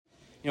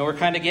We're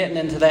kind of getting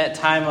into that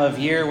time of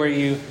year where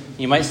you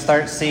might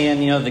start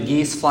seeing, the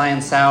geese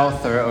flying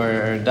south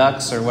or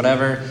ducks or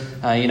whatever,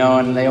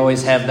 and they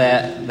always have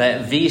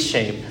that V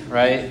shape,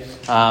 right?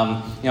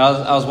 I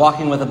was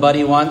walking with a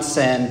buddy once,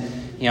 and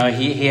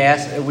he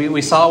asked.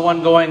 We saw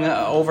one going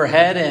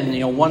overhead,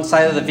 and one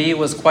side of the V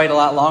was quite a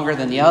lot longer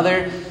than the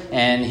other,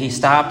 and he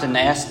stopped and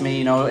asked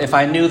me, if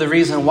I knew the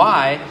reason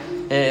why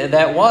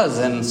that was.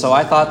 And so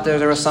I thought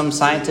there was some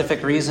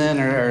scientific reason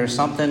or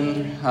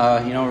something,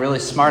 really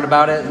smart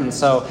about it. And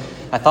so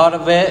I thought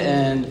of it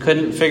and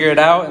couldn't figure it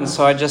out. And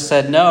so I just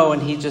said no.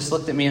 And he just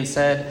looked at me and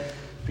said,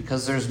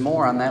 because there's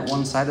more on that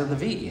one side of the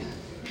V.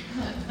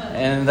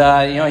 And,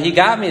 he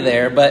got me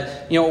there.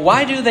 But,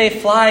 why do they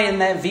fly in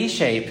that V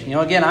shape?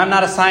 Again, I'm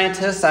not a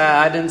scientist.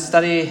 I didn't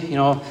study,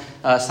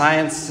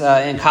 science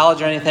in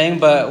college or anything.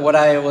 But what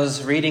I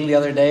was reading the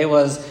other day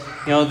was,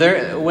 when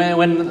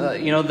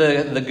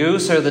the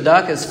goose or the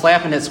duck is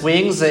flapping its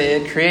wings,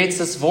 it creates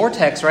this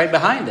vortex right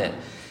behind it.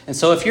 And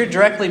so if you're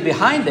directly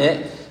behind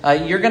it,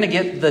 you're going to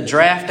get the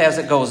draft as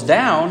it goes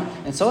down.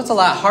 And so it's a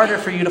lot harder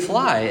for you to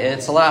fly.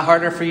 It's a lot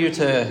harder for you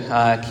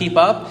to keep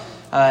up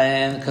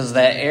and because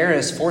that air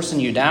is forcing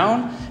you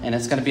down and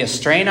it's going to be a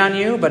strain on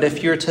you. But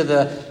if you're to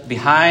the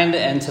behind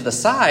and to the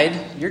side,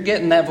 you're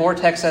getting that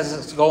vortex as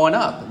it's going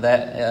up,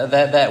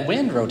 that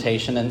wind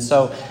rotation. And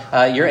so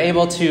you're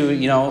able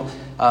to,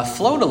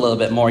 float a little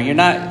bit more. You're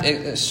not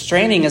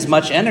straining as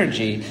much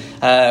energy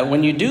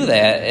when you do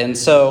that. And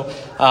so,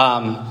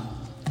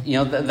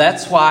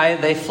 that's why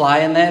they fly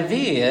in that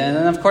V. And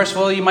then, of course,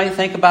 you might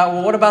think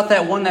about, what about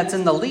that one that's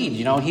in the lead?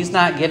 He's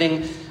not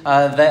getting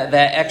that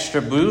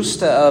extra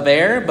boost of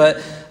air.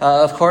 But,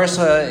 of course,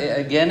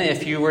 again,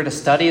 if you were to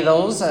study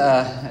those,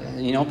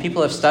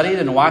 people have studied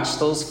and watched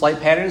those flight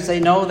patterns. They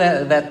know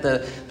that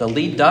the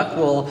lead duck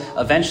will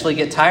eventually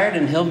get tired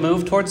and he'll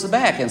move towards the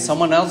back. And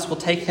someone else will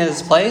take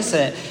his place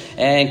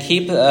and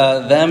keep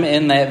them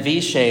in that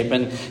V shape.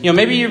 And,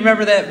 maybe you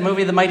remember that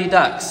movie, The Mighty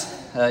Ducks.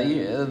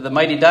 The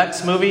Mighty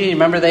Ducks movie,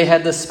 remember they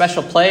had this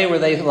special play where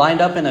they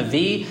lined up in a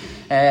V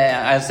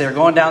as they were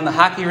going down the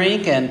hockey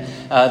rink, and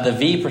the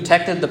V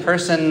protected the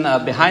person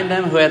behind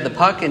them who had the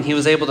puck, and he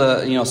was able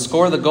to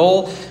score the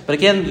goal. But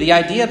again, the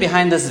idea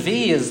behind this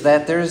V is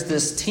that there's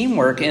this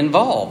teamwork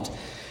involved.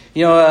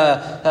 In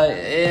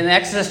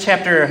Exodus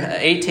chapter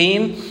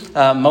 18,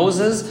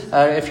 Moses,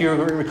 if you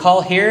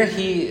recall here,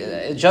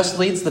 he just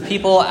leads the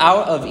people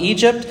out of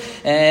Egypt,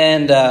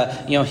 and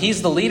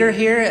he's the leader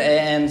here,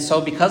 and so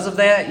because of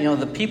that,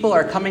 the people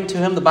are coming to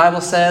him. The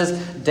Bible says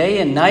day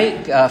and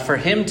night for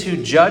him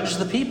to judge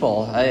the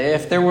people.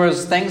 If there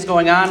was things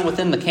going on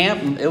within the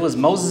camp, it was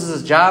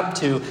Moses' job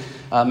to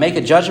make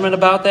a judgment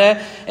about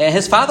that. And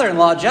his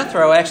father-in-law,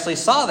 Jethro, actually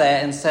saw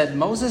that and said,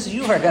 Moses,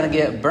 you are going to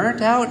get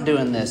burnt out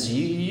doing this.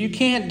 You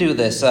can't do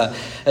this.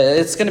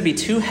 It's going to be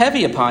too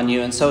heavy upon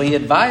you. And so he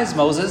advised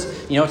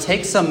Moses,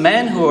 take some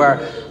men who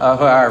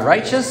are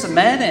righteous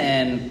men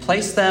and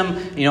place them,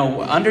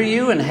 under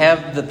you and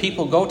have the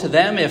people go to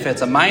them if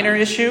it's a minor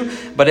issue.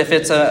 But if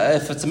it's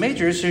a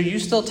major issue, you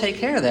still take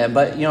care of that.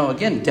 But,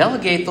 again,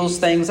 delegate those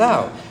things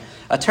out.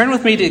 Turn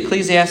with me to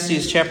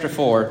Ecclesiastes chapter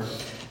 4.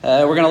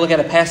 We're going to look at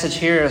a passage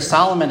here.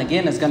 Solomon,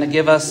 again, is going to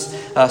give us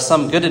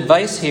some good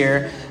advice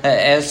here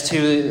as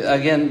to,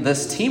 again,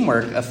 this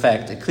teamwork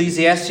effect.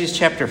 Ecclesiastes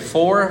chapter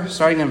 4,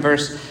 starting in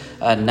verse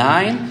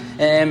 9.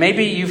 And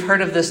maybe you've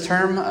heard of this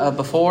term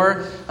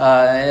before.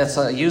 It's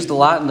used a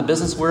lot in the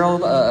business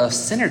world,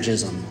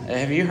 synergism.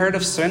 Have you heard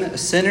of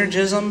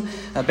synergism?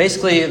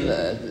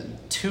 Basically,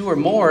 two or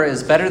more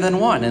is better than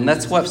one. And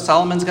that's what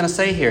Solomon's going to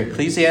say here.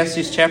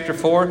 Ecclesiastes chapter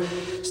 4,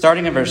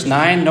 starting in verse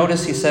 9.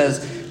 Notice he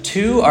says,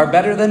 2 are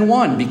better than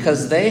 1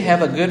 because they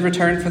have a good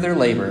return for their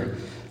labor.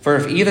 For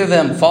if either of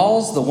them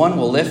falls, the one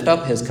will lift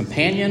up his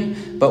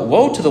companion. But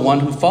woe to the one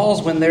who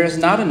falls when there is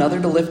not another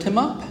to lift him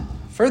up.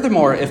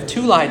 Furthermore, if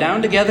 2 lie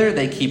down together,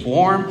 they keep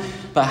warm.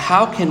 But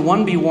how can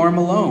one be warm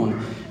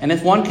alone? And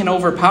if one can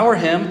overpower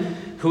him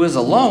who is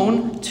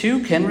alone,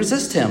 2 can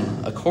resist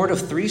him. A cord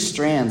of 3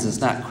 strands is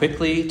not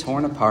quickly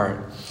torn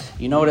apart.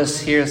 You notice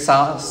here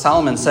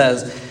Solomon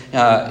says,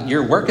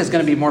 your work is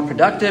going to be more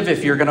productive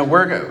if you're going to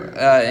work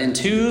in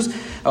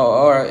 2s,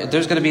 or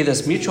there's going to be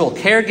this mutual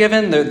care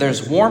given.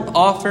 There's warmth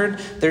offered.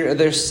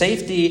 There's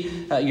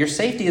safety. Your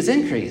safety is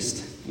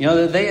increased.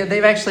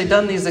 They've actually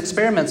done these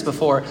experiments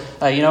before.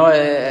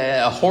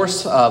 A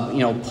horse,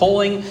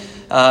 pulling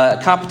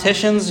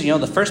competitions.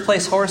 The first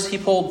place horse, he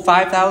pulled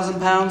 5,000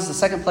 pounds. The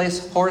second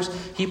place horse,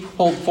 he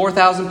pulled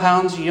 4,000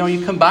 pounds.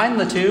 You combine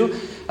the two,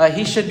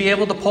 he should be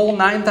able to pull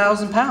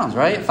 9,000 pounds,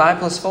 right? 5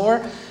 plus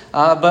 4.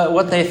 But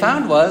what they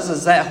found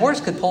is that horse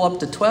could pull up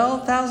to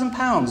 12,000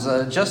 pounds,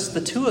 just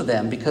the 2 of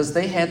them, because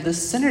they had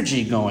this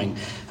synergy going.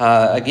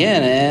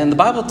 Again, and the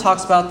Bible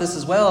talks about this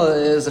as well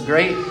as a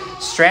great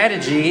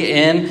strategy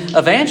in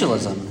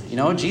evangelism.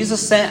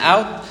 Jesus sent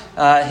out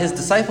his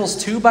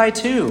disciples 2 by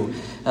 2.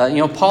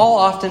 Paul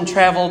often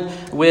traveled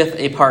with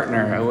a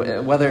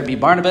partner, whether it be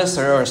Barnabas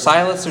or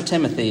Silas or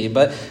Timothy.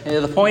 But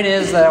the point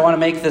is that I want to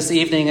make this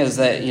evening is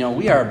that,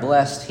 we are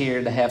blessed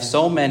here to have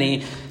so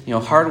many,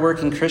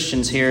 hardworking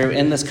Christians here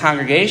in this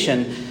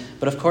congregation.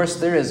 But of course,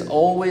 there is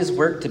always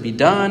work to be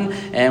done,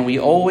 and we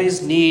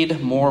always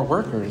need more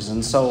workers.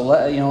 And so,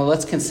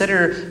 let's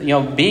consider,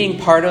 being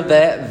part of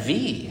that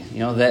V.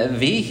 That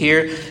V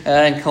here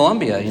in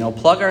Columbia.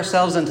 Plug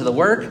ourselves into the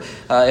work.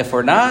 If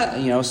we're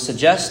not,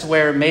 suggest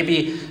where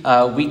maybe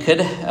we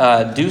could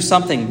do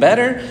something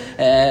better.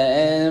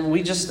 And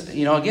we just,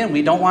 again,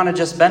 we don't want to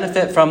just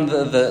benefit from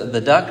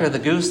the duck or the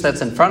goose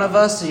that's in front of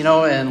us,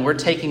 and we're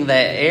taking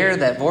that air,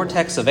 that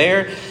vortex of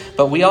air.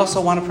 But we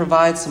also want to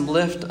provide some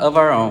lift of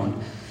our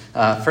own.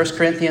 1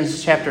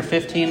 Corinthians chapter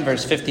 15,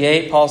 verse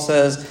 58, Paul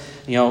says,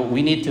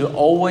 we need to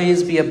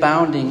always be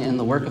abounding in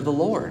the work of the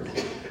Lord.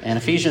 And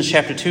Ephesians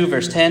chapter 2,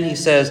 verse 10, he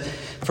says,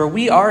 for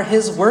we are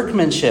his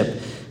workmanship,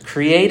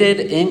 created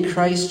in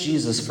Christ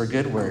Jesus for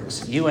good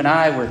works. You and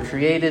I were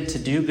created to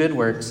do good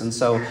works. And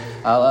so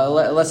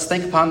let's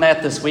think upon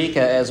that this week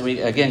as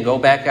we, again, go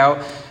back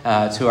out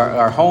to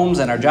our homes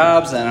and our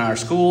jobs and our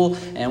school.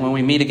 And when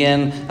we meet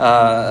again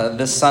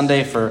this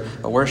Sunday for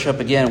worship,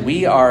 again,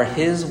 we are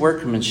his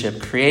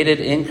workmanship,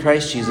 created in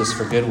Christ Jesus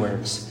for good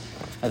works.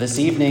 This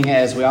evening,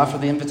 as we offer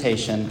the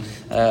invitation,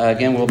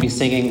 again, we'll be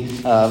singing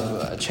hymn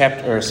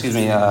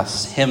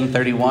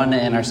 31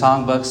 in our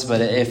songbooks.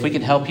 But if we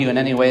can help you in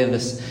any way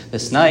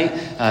this night,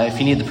 if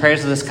you need the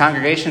prayers of this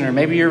congregation, or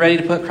maybe you're ready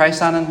to put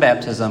Christ on in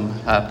baptism,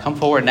 come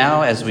forward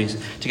now as we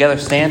together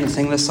stand and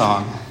sing this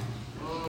song.